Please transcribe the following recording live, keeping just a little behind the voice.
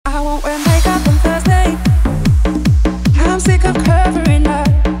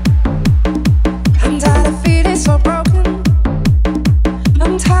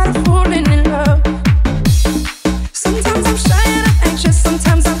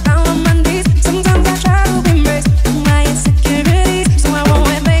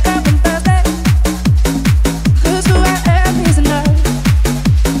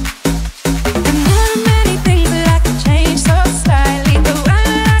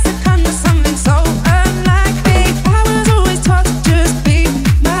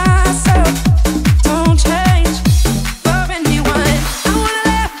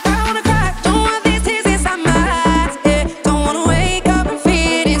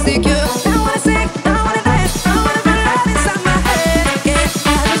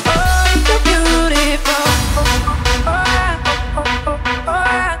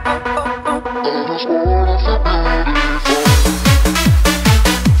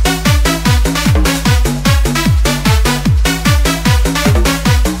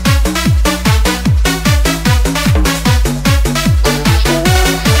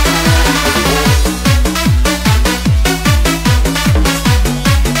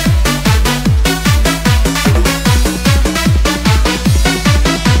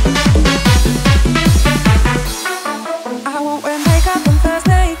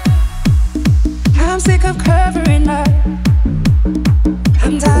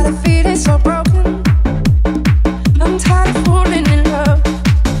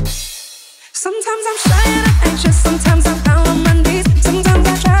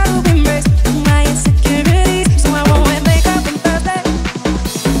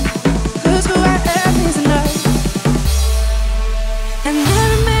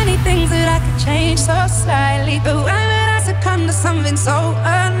something so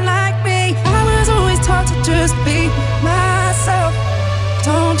unlike me. I was always taught to just be myself.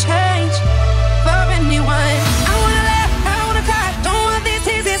 Don't change for anyone. I wanna laugh, I wanna cry. Don't want these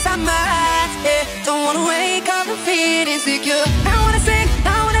tears inside my eyes, yeah. Don't wanna wake up and feel insecure.